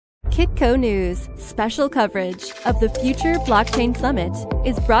Kitco News special coverage of the Future Blockchain Summit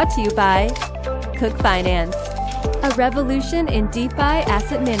is brought to you by Cook Finance, a revolution in DeFi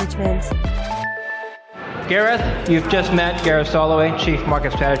asset management. Gareth, you've just met Gareth Soloway, Chief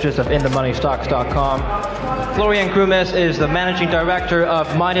Market Strategist of InTheMoneyStocks.com. Florian Grumes is the Managing Director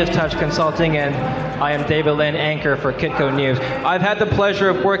of Midas Touch Consulting, and I am David Lin, anchor for Kitco News. I've had the pleasure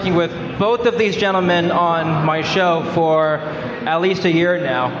of working with both of these gentlemen on my show for at least a year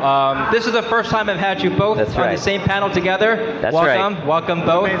now. This is the first time I've had you both on the same panel together. Welcome. Welcome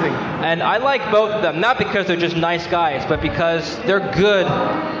both. Amazing. And I like both of them, not because they're just nice guys, but because they're good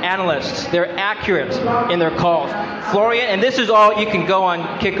analysts. They're accurate in their calls. Florian, and this is all, you can go on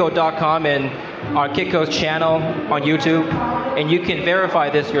Kitco.com and on Kitco's channel on YouTube, and you can verify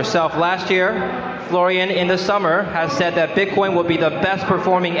this yourself. Last year, Florian in the summer has said that Bitcoin will be the best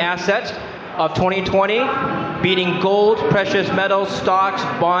performing asset of 2020, beating gold, precious metals, stocks,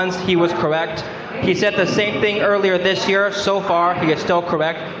 bonds. He was correct. He said the same thing earlier this year. So far, he is still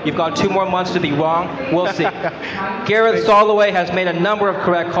correct. You've got 2 more months to be wrong. We'll see. Gareth Soloway has made a number of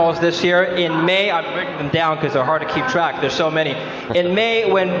correct calls this year. In May, I'm breaking them down because they're hard to keep track. There's so many. In May,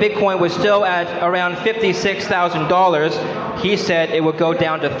 when Bitcoin was still at around $56,000, he said it would go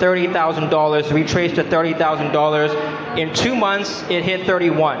down to $30,000, retrace to $30,000. In 2 months, it hit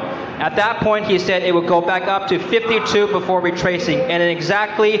 31. At that point, he said it would go back up to 52 before retracing. And in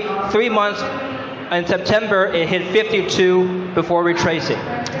exactly 3 months, in September, it hit 52 before retracing.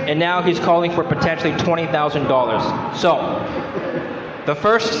 And now he's calling for potentially $20,000. So, the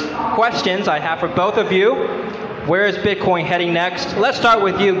first questions I have for both of you: where is Bitcoin heading next? Let's start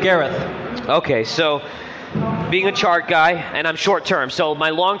with you, Gareth. Okay, so being a chart guy, and I'm short term, so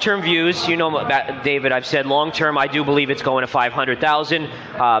my long-term views, you know, David, I've said long-term, I do believe it's going to 500,000.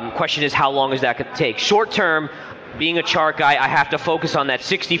 Question is, how long is that going to take? Short term, being a chart guy, I have to focus on that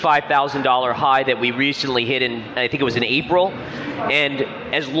 $65,000 high that we recently hit in, I think it was in April. And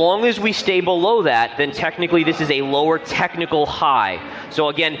as long as we stay below that, then technically this is a lower technical high. So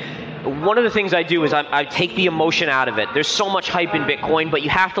again, one of the things I do is I take the emotion out of it. There's so much hype in Bitcoin, but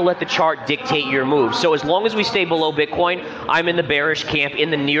you have to let the chart dictate your moves. So as long as we stay below Bitcoin, I'm in the bearish camp in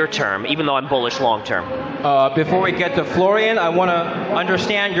the near term, even though I'm bullish long term. Before we get to Florian, I want to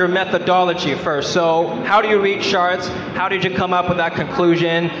understand your methodology first. So how do you read charts? How did you come up with that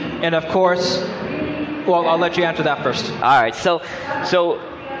conclusion? And of course, well, I'll let you answer that first. All right, so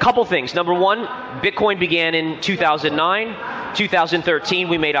couple things. Number one, Bitcoin began in 2009. 2013,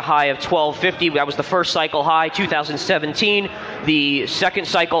 we made a high of 1250. That was the first cycle high. 2017, the second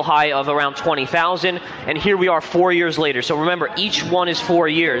cycle high of around 20,000. And here we are 4 years later. So remember, each one is 4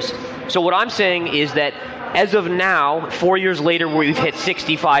 years. So what I'm saying is that as of now, 4 years later, we've hit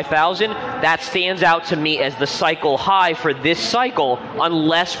 65,000. That stands out to me as the cycle high for this cycle,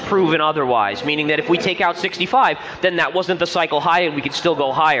 unless proven otherwise. Meaning that if we take out 65, then that wasn't the cycle high and we could still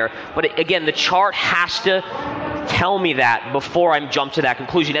go higher. But again, the chart has to tell me that before I jump to that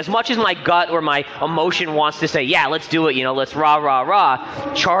conclusion. As much as my gut or my emotion wants to say, yeah, let's do it, you know, let's rah, rah,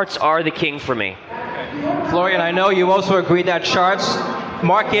 rah, charts are the king for me. Florian, I know you also agree that charts,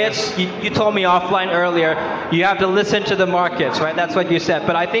 markets, you told me offline earlier, you have to listen to the markets, right? That's what you said.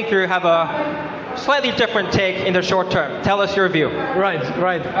 But I think you have a slightly different take in the short term. Tell us your view.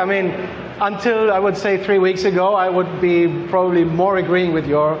 Right. I mean, until I would say 3 weeks ago, I would be probably more agreeing with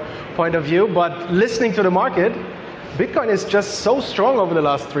your point of view. But listening to the market, Bitcoin is just so strong over the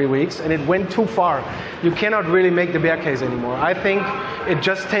last 3 weeks, and it went too far. You cannot really make the bear case anymore. I think it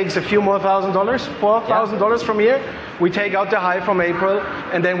just takes a few more $1,000, $4,000 from here. We take out the high from April,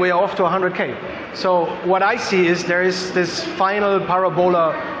 and then we're off to 100K. So what I see is there is this final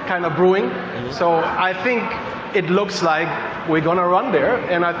parabola kind of brewing. So I think it looks like we're going to run there,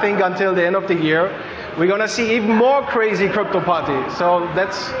 and I think until the end of the year, we're going to see even more crazy crypto party. So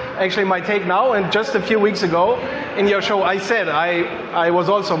that's actually my take now. And just a few weeks ago in your show, I said I was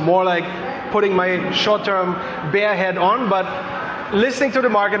also more like putting my short-term bear head on. But listening to the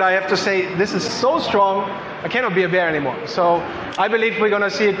market, I have to say this is so strong, I cannot be a bear anymore. So I believe we're going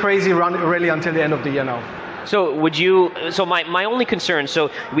to see a crazy run really until the end of the year now. So my only concern, so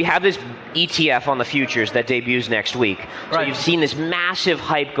we have this ETF on the futures that debuts next week. So You've seen this massive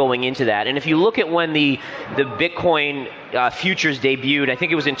hype going into that. And if you look at when the Bitcoin futures debuted, I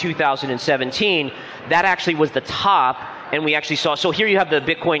think it was in 2017, that actually was the top. And we actually saw, so here you have the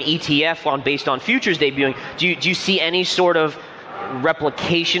Bitcoin ETF based on futures debuting. Do you see any sort of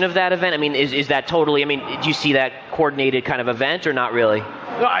replication of that event? I mean, is that totally, I mean, do you see that coordinated kind of event or not really?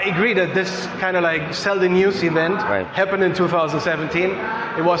 No, I agree that this kind of like sell the news event happened in 2017.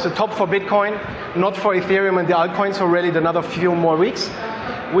 It was the top for Bitcoin, not for Ethereum and the altcoins for really another few more weeks.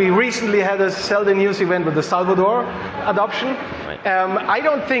 We recently had a sell the news event with the Salvador adoption. Right. I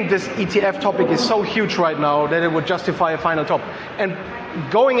don't think this ETF topic is so huge right now that it would justify a final top. And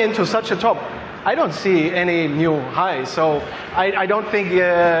going into such a top, I don't see any new high. So I don't think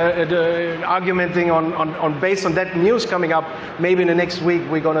argumenting on based on that news coming up, maybe in the next week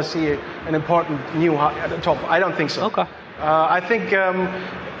we're going to see an important new high at the top. I don't think so. Okay. I think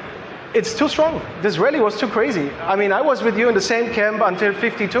it's too strong. This rally was too crazy. I mean, I was with you in the same camp until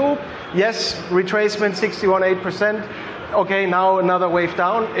 52. Yes, retracement 61.8%. Okay, now another wave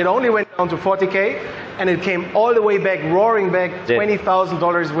down. It only went down to 40K, and it came all the way back, roaring back,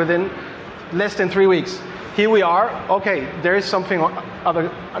 $20,000 within less than 3 weeks. Here we are. Okay, there is something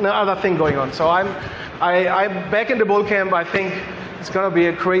another thing going on. So I'm back in the bull camp. I think it's going to be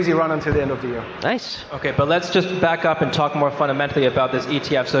a crazy run until the end of the year. Nice. Okay, but let's just back up and talk more fundamentally about this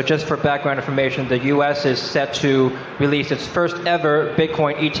ETF. So just for background information, the US is set to release its first ever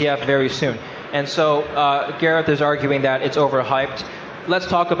Bitcoin ETF very soon. And so Gareth is arguing that it's overhyped. Let's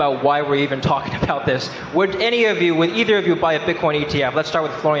talk about why we're even talking about this. Would either of you buy a Bitcoin ETF? Let's start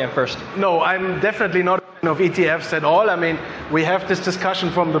with Florian first. No, I'm definitely not a fan of ETFs at all. I mean, we have this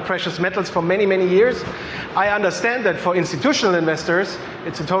discussion from the precious metals for many, many years. I understand that for institutional investors,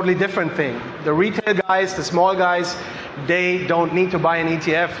 it's a totally different thing. The retail guys, the small guys, they don't need to buy an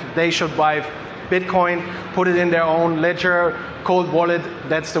ETF. They should buy Bitcoin, put it in their own ledger, cold wallet.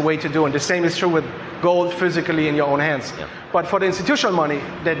 That's the way to do it. The same is true with gold physically in your own hands. Yeah. But for the institutional money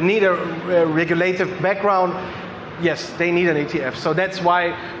that need a regulative background, yes, they need an ETF. So that's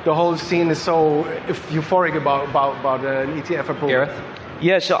why the whole scene is so euphoric about an ETF approval. Gareth?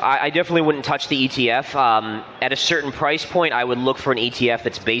 Yeah, so I definitely wouldn't touch the ETF. At a certain price point, I would look for an ETF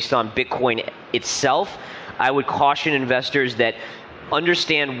that's based on Bitcoin itself. I would caution investors that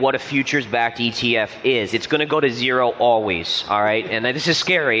understand what a futures-backed ETF is. It's going to go to zero always, all right? And this is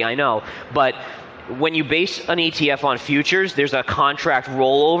scary, I know, but when you base an ETF on futures, there's a contract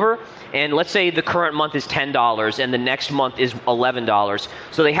rollover, and let's say the current month is $10 and the next month is $11.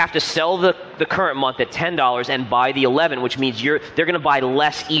 So they have to sell the current month at $10 and buy the 11, which means they're going to buy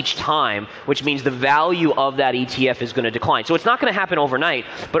less each time, which means the value of that ETF is going to decline. So it's not going to happen overnight,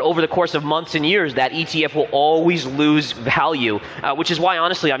 but over the course of months and years, that ETF will always lose value, which is why,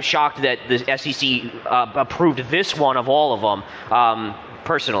 honestly, I'm shocked that the SEC approved this one of all of them.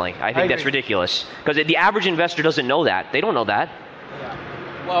 Personally, I think that's ridiculous, because the average investor doesn't know that. They don't know that.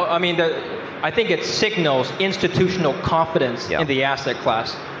 Yeah. Well, I mean, I think it signals institutional confidence in the asset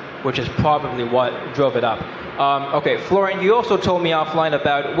class, which is probably what drove it up. Okay, Florian, you also told me offline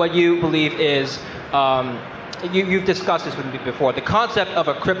about what you believe is, you've discussed this with me before, the concept of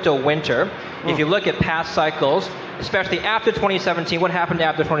a crypto winter. If you look at past cycles, especially after 2017, what happened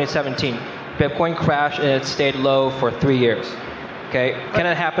after 2017? Bitcoin crashed and it stayed low for 3 years. Okay, can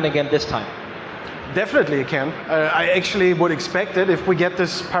it happen again this time? Definitely it can. I actually would expect it. If we get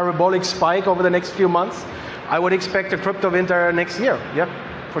this parabolic spike over the next few months, I would expect a crypto winter next year. Yeah,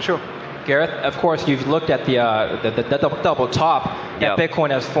 for sure. Gareth, of course, you've looked at the double top that Bitcoin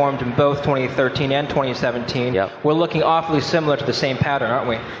has formed in both 2013 and 2017. We're looking awfully similar to the same pattern, aren't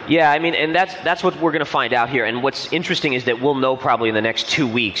we? Yeah, I mean, and that's what we're going to find out here. And what's interesting is that we'll know probably in the next 2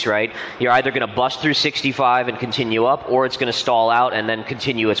 weeks, right? You're either going to bust through 65 and continue up, or it's going to stall out and then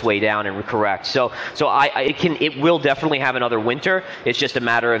continue its way down and correct. So it will definitely have another winter. It's just a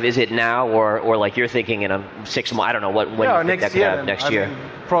matter of, is it now or like you're thinking in a 6 months? I don't know when you think that could happen next year.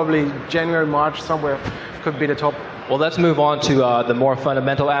 Probably January, March, somewhere could be the top. Well, let's move on to the more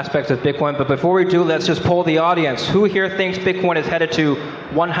fundamental aspects of Bitcoin. But before we do, let's just poll the audience. Who here thinks Bitcoin is headed to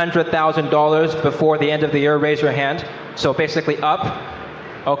 $100,000 before the end of the year? Raise your hand. So basically up.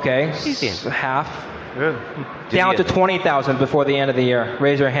 Okay, half. Good. Down to 20,000 before the end of the year.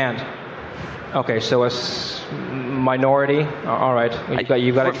 Raise your hand. Okay, so a minority. All right,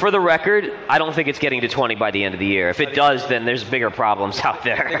 you got. For the record, I don't think it's getting to 20 by the end of the year. If it does, then there's bigger problems out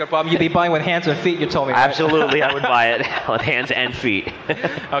there. Bigger problem. You'd be buying with hands and feet. You told me. Right? Absolutely, I would buy it with hands and feet.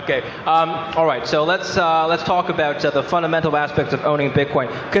 Okay. All right. So let's talk about the fundamental aspects of owning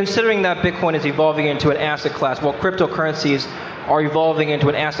Bitcoin. Considering that Bitcoin is evolving into an asset class, well, cryptocurrencies are evolving into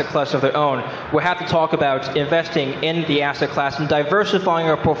an asset class of their own. We have to talk about investing in the asset class and diversifying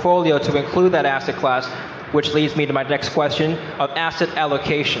our portfolio to include that asset class, which leads me to my next question of asset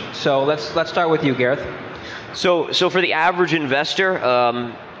allocation. So let's start with you, Gareth. So for the average investor,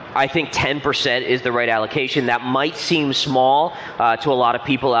 I think 10% is the right allocation. That might seem small to a lot of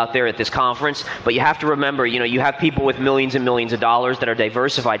people out there at this conference, but you have to remember, you have people with millions and millions of dollars that are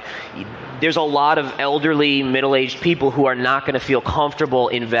diversified. There's a lot of elderly, middle-aged people who are not going to feel comfortable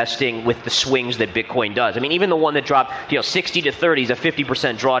investing with the swings that Bitcoin does. I mean, even the one that dropped 60 to 30 is a 50%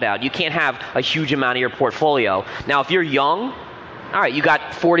 drawdown. You can't have a huge amount of your portfolio. Now, if you're young, all right, you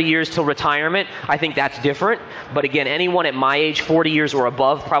got 40 years till retirement. I think that's different. But again, anyone at my age, 40 years or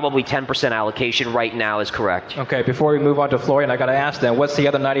above, probably 10% allocation right now is correct. Okay, before we move on to Florian, I got to ask then, what's the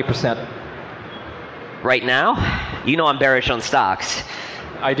other 90%? Right now? I'm bearish on stocks.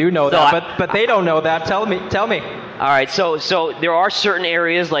 I do know that, but they don't know that. Tell me. All right, so there are certain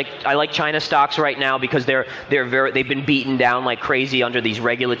areas, like I like China stocks right now because they've been beaten down like crazy under these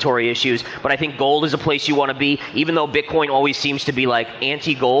regulatory issues. But I think gold is a place you want to be. Even though Bitcoin always seems to be like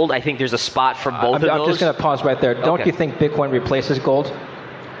anti-gold, I think there's a spot for both of those. I'm just going to pause right there. Don't you think Bitcoin replaces gold?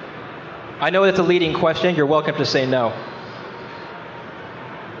 I know it's a leading question. You're welcome to say no.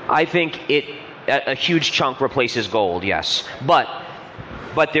 I think a huge chunk replaces gold, yes, but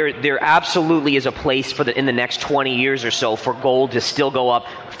there absolutely is a place in the next 20 years or so for gold to still go up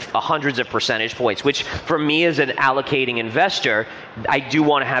hundreds of percentage points, which for me as an allocating investor, I do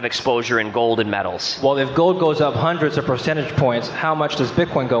want to have exposure in gold and metals. Well, if gold goes up hundreds of percentage points, how much does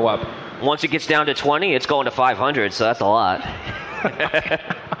Bitcoin go up? Once it gets down to 20, it's going to 500, so that's a lot. All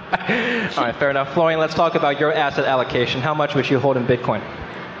right, fair enough. Florian, let's talk about your asset allocation. How much would you hold in Bitcoin?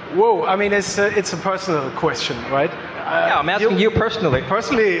 Whoa, I mean, it's a personal question, right? Yeah, I'm asking you personally.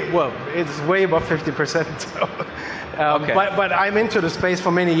 Personally, well, it's way above 50%. So, okay. But I'm into the space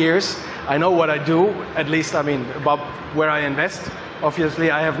for many years. I know what I do, at least, about where I invest.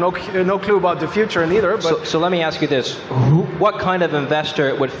 Obviously, I have no clue about the future neither. But so let me ask you this. What kind of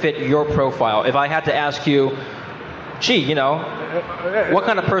investor would fit your profile? If I had to ask you, what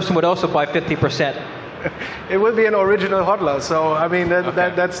kind of person would also buy 50%? It would be an original hodler, so I mean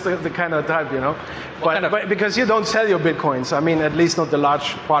that's the kind of type, But because you don't sell your bitcoins, at least not the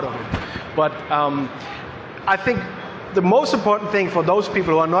large part of it. But I think the most important thing for those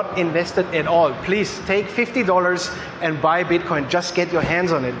people who are not invested at all, please take $50 and buy Bitcoin. Just get your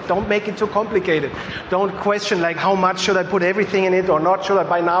hands on it. Don't make it too complicated. Don't question like how much should I put everything in it or not? Should I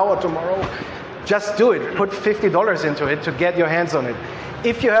buy now or tomorrow? Just do it. Put $50 into it to get your hands on it.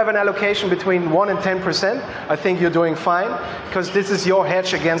 If you have an allocation between 1 and 10%, I think you're doing fine, because this is your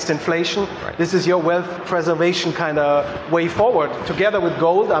hedge against inflation. Right. This is your wealth preservation kind of way forward. Together with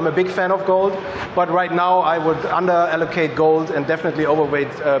gold, I'm a big fan of gold, but right now I would under-allocate gold and definitely overweight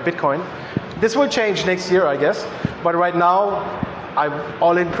Bitcoin. This will change next year, I guess, but right now I'm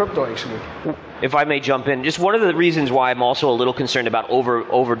all in crypto, actually. If I may jump in, just one of the reasons why I'm also a little concerned about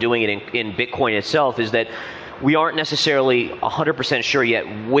overdoing it in Bitcoin itself is that we aren't necessarily 100% sure yet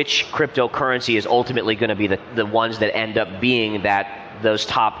which cryptocurrency is ultimately going to be the ones that end up being those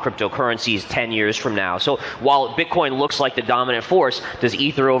top cryptocurrencies 10 years from now. So while Bitcoin looks like the dominant force, does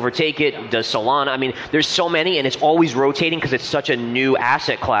Ether overtake it? Does Solana? There's so many, and it's always rotating because it's such a new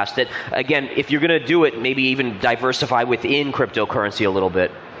asset class that, again, if you're going to do it, maybe even diversify within cryptocurrency a little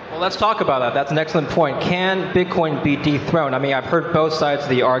bit. Well, let's talk about that. That's an excellent point. Can Bitcoin be dethroned? I've heard both sides of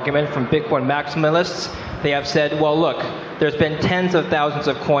the argument from Bitcoin maximalists. They have said, well, look, there's been tens of thousands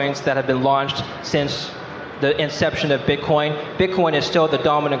of coins that have been launched since the inception of Bitcoin. Bitcoin is still the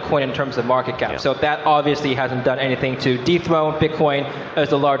dominant coin in terms of market cap. Yeah. So that obviously hasn't done anything to dethrone Bitcoin as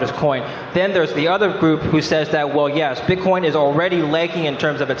the largest coin. Then there's the other group who says that, well, yes, Bitcoin is already lagging in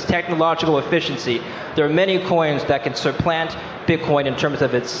terms of its technological efficiency. There are many coins that can supplant Bitcoin in terms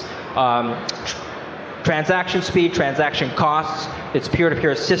of its transaction speed, transaction costs, its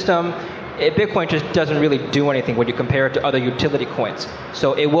peer-to-peer system. Bitcoin just doesn't really do anything when you compare it to other utility coins.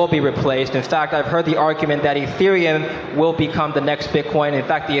 So it will be replaced. In fact, I've heard the argument that Ethereum will become the next Bitcoin. In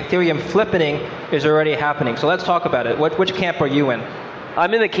fact, the Ethereum flippening is already happening. So let's talk about it. Which camp are you in?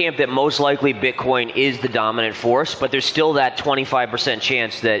 I'm in the camp that most likely Bitcoin is the dominant force, but there's still that 25%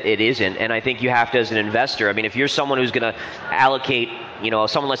 chance that it isn't. And I think you have to, as an investor, if you're someone who's going to allocate,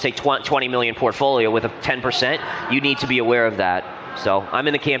 someone, let's say 20 million portfolio with a 10%, you need to be aware of that. So I'm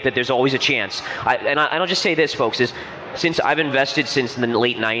in the camp that there's always a chance. I'll just say this, folks, is since I've invested since the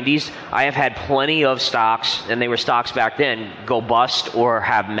late 90s, I have had plenty of stocks, and they were stocks back then, go bust or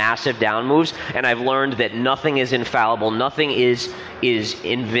have massive down moves, and I've learned that nothing is infallible, nothing is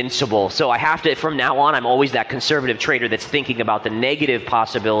invincible. So I have to, from now on, I'm always that conservative trader that's thinking about the negative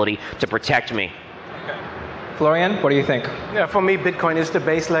possibility to protect me. Florian, what do you think? Yeah, for me, Bitcoin is the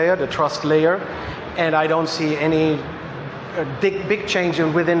base layer, the trust layer, and I don't see any big change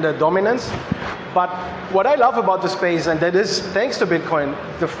within the dominance. But what I love about the space, and that is thanks to Bitcoin,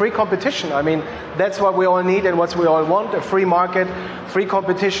 the free competition. I mean, that's what we all need and what we all want, a free market, free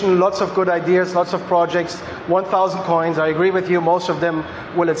competition, lots of good ideas, lots of projects, 1,000 coins. I agree with you, most of them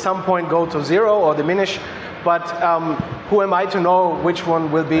will at some point go to zero or diminish. But who am I to know which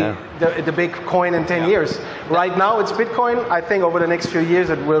one will be the big coin in 10 years? Right now it's Bitcoin. I think over the next few years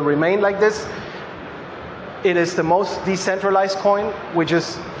it will remain like this. It is the most decentralized coin, which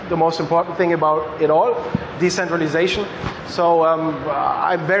is the most important thing about it all, decentralization. So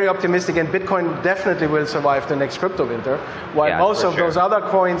I'm very optimistic, and Bitcoin definitely will survive the next crypto winter, while most of those other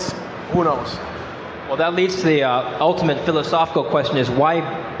coins, who knows? Well, that leads to the ultimate philosophical question is why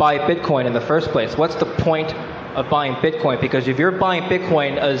buy Bitcoin in the first place? What's the point of buying Bitcoin? Because if you're buying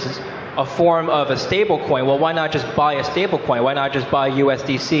Bitcoin as a form of a stable coin, well, why not just buy a stable coin? Why not just buy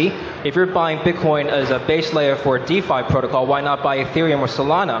USDC? If you're buying Bitcoin as a base layer for a DeFi protocol, why not buy Ethereum or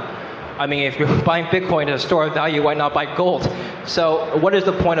Solana? I mean, if you're buying Bitcoin as a store of value, why not buy gold? So what is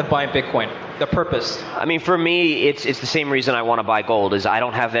the point of buying Bitcoin? The purpose? I mean, for me, it's the same reason I want to buy gold, is I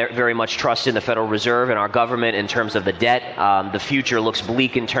don't have very much trust in the Federal Reserve and our government in terms of the debt. The future looks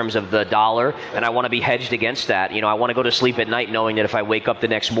bleak in terms of the dollar, and I want to be hedged against that. You know, I want to go to sleep at night knowing that if I wake up the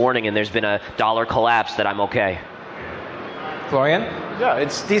next morning and there's been a dollar collapse, that I'm okay. Florian? Yeah,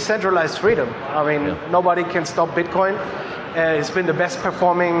 it's decentralized freedom. I mean, nobody can stop Bitcoin. It's been the best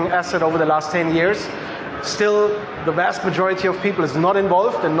performing asset over the last 10 years. Still, the vast majority of people is not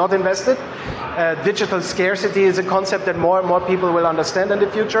involved and not invested. Digital scarcity is a concept that more and more people will understand in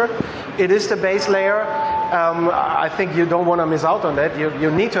the future. It is the base layer. I think you don't want to miss out on that.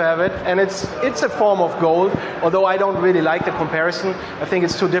 You need to have it, and it's a form of gold. Although I don't really like the comparison. I think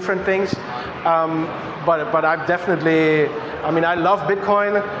it's two different things. But I've definitely, I mean, I love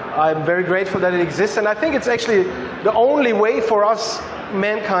Bitcoin. I'm very grateful that it exists, and I think it's actually the only way for us,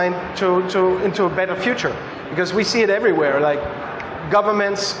 mankind, to into a better future, because we see it everywhere, like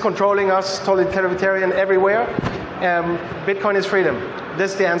governments controlling us, totalitarian everywhere. Bitcoin is freedom.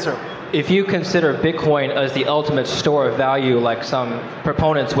 That's the answer. If you consider Bitcoin as the ultimate store of value, like some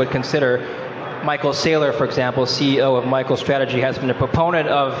proponents would consider, Michael Saylor, for example, CEO of MicroStrategy, has been a proponent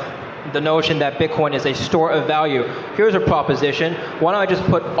of the notion that Bitcoin is a store of value. Here's a proposition. Why don't I just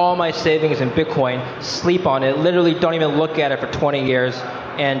put all my savings in Bitcoin, sleep on it, literally don't even look at it for 20 years,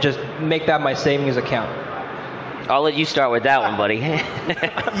 and just make that my savings account? I'll let you start with that one, buddy.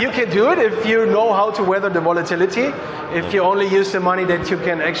 You can do it if you know how to weather the volatility. If you only use the money that you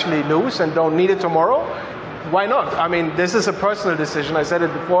can actually lose and don't need it tomorrow, why not? I mean, this is a personal decision. I said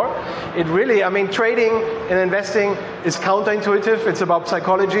it before. It really, I mean, trading and investing is counterintuitive. It's about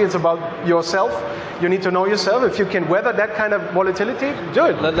psychology. It's about yourself. You need to know yourself. If you can weather that kind of volatility, do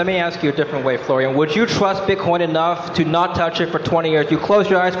it. Let me ask you a different way, Florian. Would you trust Bitcoin enough to not touch it for 20 years? You close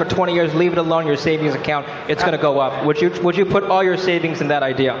your eyes for 20 years, leave it alone, your savings account, it's going to go up. Would you put all your savings in that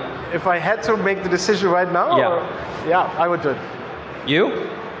idea? If I had to make the decision right now, I would do it. You?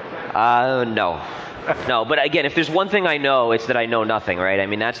 No. No, but again, if there's one thing I know, it's that I know nothing, right? I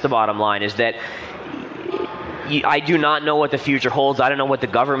mean, that's the bottom line, is that I do not know what the future holds. I don't know what the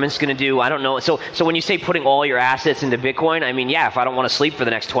government's going to do. I don't know. So when you say putting all your assets into Bitcoin, I mean, yeah, if I don't want to sleep for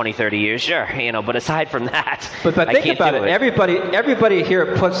the next 20, 30 years, sure, you know, but aside from that, but think about it. Everybody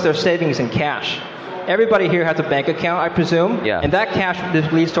here puts their savings in cash. Everybody here has a bank account, I presume. Yeah. And that cash, this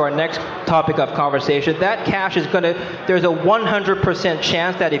leads to our next topic of conversation. That cash is going to, there's a 100%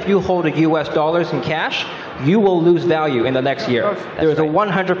 chance that if you hold a US dollars in cash, you will lose value in the next year. There is a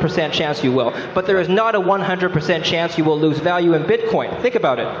 100% chance you will. But there is not a 100% chance you will lose value in Bitcoin. Think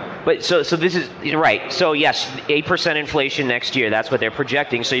about it. But so this is, right. So yes, 8% inflation next year. That's what they're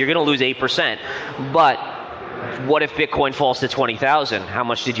projecting. So you're going to lose 8%. But what if Bitcoin falls to 20,000? How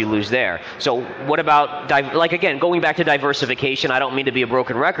much did you lose there? So what about, like again, going back to diversification, I don't mean to be a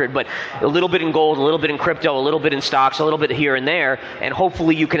broken record, but a little bit in gold, a little bit in crypto, a little bit in stocks, a little bit here and there, and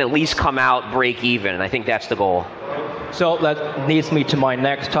hopefully you can at least come out break even. And I think that's the goal. So that leads me to my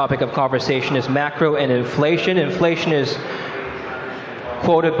next topic of conversation is macro and inflation. Inflation is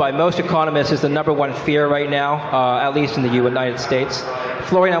quoted by most economists as the number one fear right now, at least in the United States.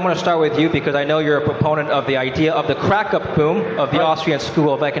 Florian, I'm going to start with you because I know you're a proponent of the idea of the crack-up boom of the Austrian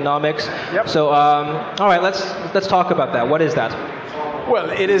School of Economics. Yep. So, all right, let's talk about that. What is that? Well,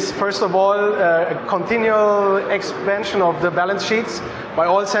 it is, first of all, a continual expansion of the balance sheets by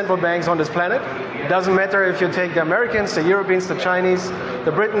all central banks on this planet. It doesn't matter if you take the Americans, the Europeans, the Chinese,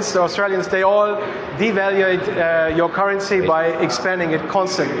 the Britons, the Australians, they all devaluate your currency by expanding it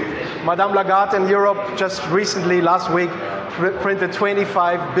constantly. Madame Lagarde in Europe just recently, last week, printed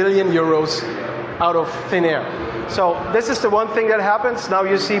 25 billion euros out of thin air. So this is the one thing that happens. Now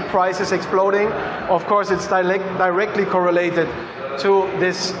you see prices exploding. Of course, it's directly correlated to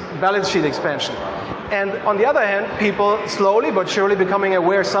this balance sheet expansion. And on the other hand, people slowly but surely becoming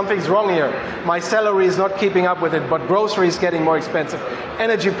aware something's wrong here. My salary is not keeping up with it, but groceries getting more expensive.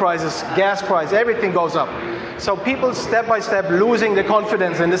 Energy prices, gas price, everything goes up. So people step by step losing the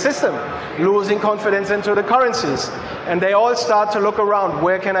confidence in the system, losing confidence into the currencies. And they all start to look around,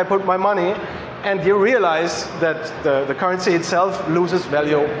 where can I put my money? And you realize that the currency itself loses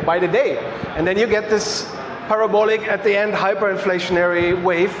value by the day. And then you get this parabolic, at the end, hyperinflationary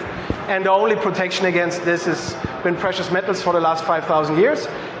wave. And the only protection against this has been precious metals for the last 5,000 years.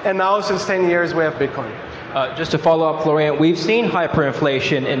 And now, since 10 years, we have Bitcoin. Just to follow up, Florian, we've seen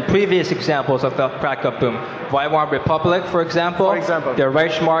hyperinflation in previous examples of the crack-up boom. Weimar Republic, for example. The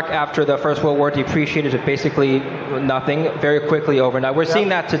Reichsmark after the First World War depreciated to basically nothing very quickly overnight. We're seeing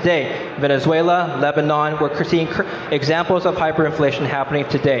that today. Venezuela, Lebanon, we're seeing examples of hyperinflation happening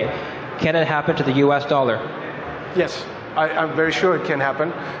today. Can it happen to the US dollar? Yes. I'm very sure it can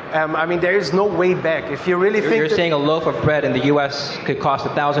happen. I mean, there is no way back. If you really think... You're saying a loaf of bread in the US could cost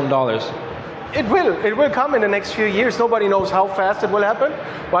 $1,000. It will. It will come in the next few years. Nobody knows how fast it will happen,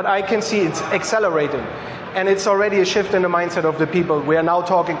 but I can see it's accelerating. And it's already a shift in the mindset of the people. We are now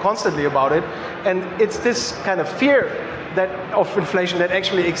talking constantly about it. And it's this kind of fear of inflation that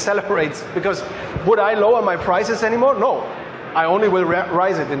actually accelerates. Because would I lower my prices anymore? No. I only will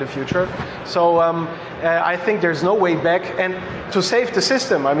rise it in the future. So I think there's no way back. And to save the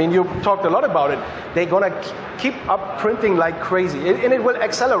system, I mean, you talked a lot about it. They're going to keep up printing like crazy. And it will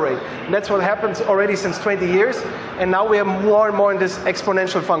accelerate. And that's what happens already since 20 years. And now we are more and more in this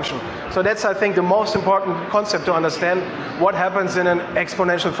exponential function. So that's, I think, the most important concept to understand what happens in an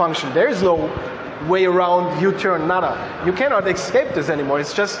exponential function. There is no way around U-turn, nada. You cannot escape this anymore.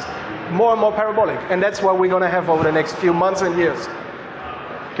 It's just more and more parabolic. And that's what we're going to have over the next few months and years.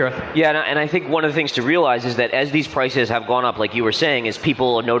 Gareth? Yeah, and I think one of the things to realize is that as these prices have gone up, like you were saying, is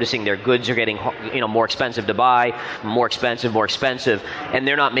people are noticing their goods are getting more expensive to buy, more expensive, and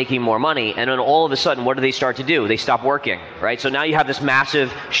they're not making more money. And then all of a sudden, what do they start to do? They stop working, right? So now you have this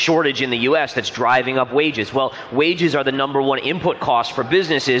massive shortage in the U.S. that's driving up wages. Well, wages are the number one input cost for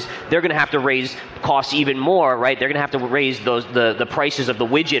businesses. They're going to have to raise costs even more, right? They're going to have to raise the prices of the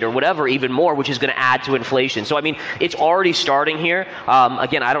widget or whatever even more, which is going to add to inflation. So I mean, it's already starting here.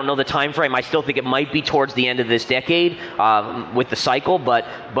 Again, I don't know the time frame. I still think it might be towards the end of this decade with the cycle, but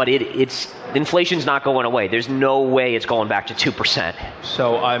it's inflation's not going away. There's no way it's going back to 2%.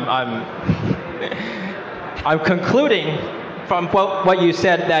 So I'm concluding from what you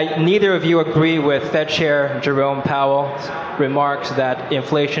said that neither of you agree with Fed Chair Jerome Powell's remarks that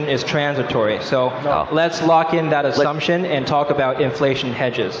inflation is transitory. So let's lock in that assumption and talk about inflation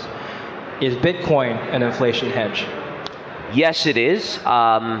hedges. Is Bitcoin an inflation hedge? Yes, it is.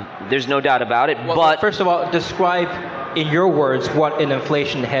 There's no doubt about it. Well, but first of all, describe in your words what an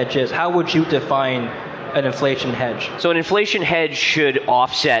inflation hedge is. How would you define an inflation hedge? So an inflation hedge should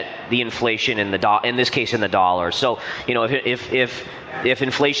offset the inflation in this case in the dollar. So if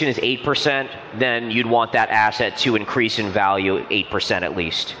inflation is 8%, then you'd want that asset to increase in value 8% at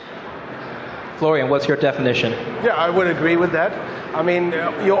least. Florian, what's your definition? Yeah, I would agree with that. I mean,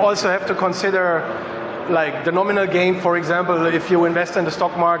 you also have to consider like the nominal gain. For example, if you invest in the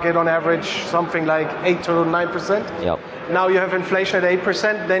stock market on average something like 8 to 9%. Yep. Now you have inflation at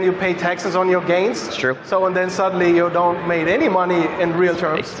 8%, then you pay taxes on your gains. It's true. So and then suddenly you don't make any money in real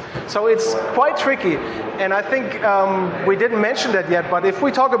terms. So it's quite tricky. And I think we didn't mention that yet, but if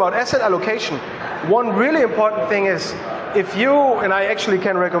we talk about asset allocation, one really important thing is if you, and I actually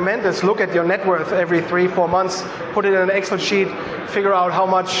can recommend this, look at your net worth every 3-4 months, put it in an Excel sheet, figure out how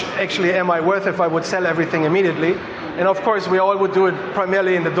much actually am I worth if I would sell everything immediately. And of course, we all would do it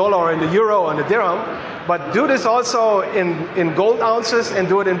primarily in the dollar or in the euro or in the dirham, but do this also in gold ounces and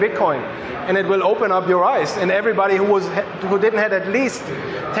do it in Bitcoin. And it will open up your eyes. And everybody who didn't have at least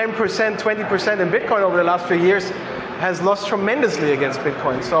 10%, 20% in Bitcoin over the last few years has lost tremendously against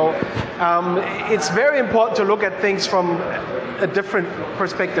Bitcoin. So it's very important to look at things from a different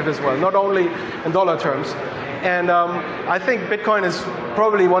perspective as well, not only in dollar terms. And I think Bitcoin is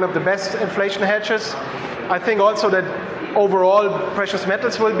probably one of the best inflation hedges. I think also that overall precious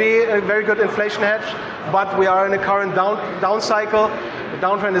metals will be a very good inflation hedge, but we are in a current down cycle. The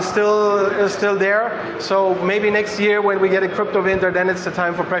downtrend is still there. So maybe next year when we get a crypto winter, then it's the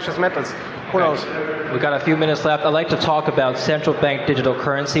time for precious metals. Who knows? We've got a few minutes left. I'd like to talk about central bank digital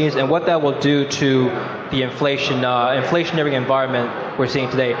currencies and what that will do to the inflationary environment we're seeing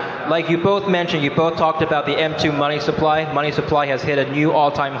today. Like you both mentioned, you both talked about the M2 money supply. Money supply has hit a new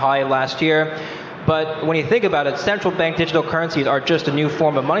all-time high last year. But when you think about it, central bank digital currencies are just a new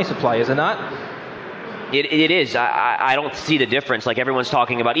form of money supply, is it not? It is. I don't see the difference. Like everyone's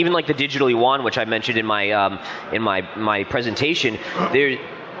talking about, even like the digital yuan, which I mentioned in my presentation.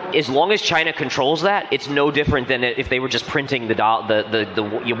 As long as China controls that, it's no different than if they were just printing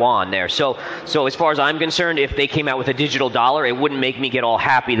the yuan there. So as far as I'm concerned, if they came out with a digital dollar, it wouldn't make me get all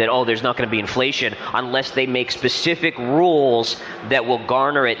happy that, oh, there's not going to be inflation unless they make specific rules that will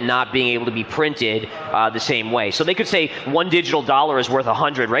garner it not being able to be printed the same way. So they could say one digital dollar is worth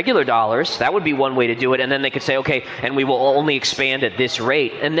 100 regular dollars. That would be one way to do it. And then they could say, okay, and we will only expand at this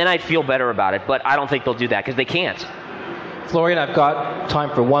rate. And then I'd feel better about it. But I don't think they'll do that because they can't. Florian, I've got time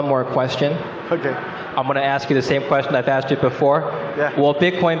for one more question. Okay. I'm going to ask you the same question I've asked you before. Yeah. Will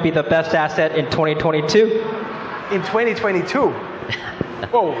Bitcoin be the best asset in 2022? In 2022?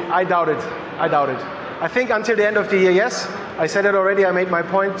 Oh, I doubt it. I think until the end of the year, yes. I said it already. I made my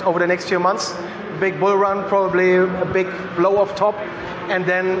point over the next few months. Big bull run, probably a big blow off top. And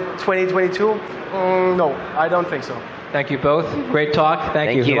then 2022? No, I don't think so. Thank you both. Great talk.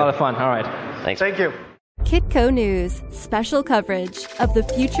 Thank you. It was a lot of fun. All right. Thanks. Thank you. Kitco News special coverage of the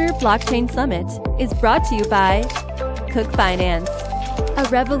Future Blockchain Summit is brought to you by Cook Finance, a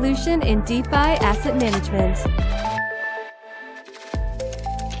revolution in DeFi asset management.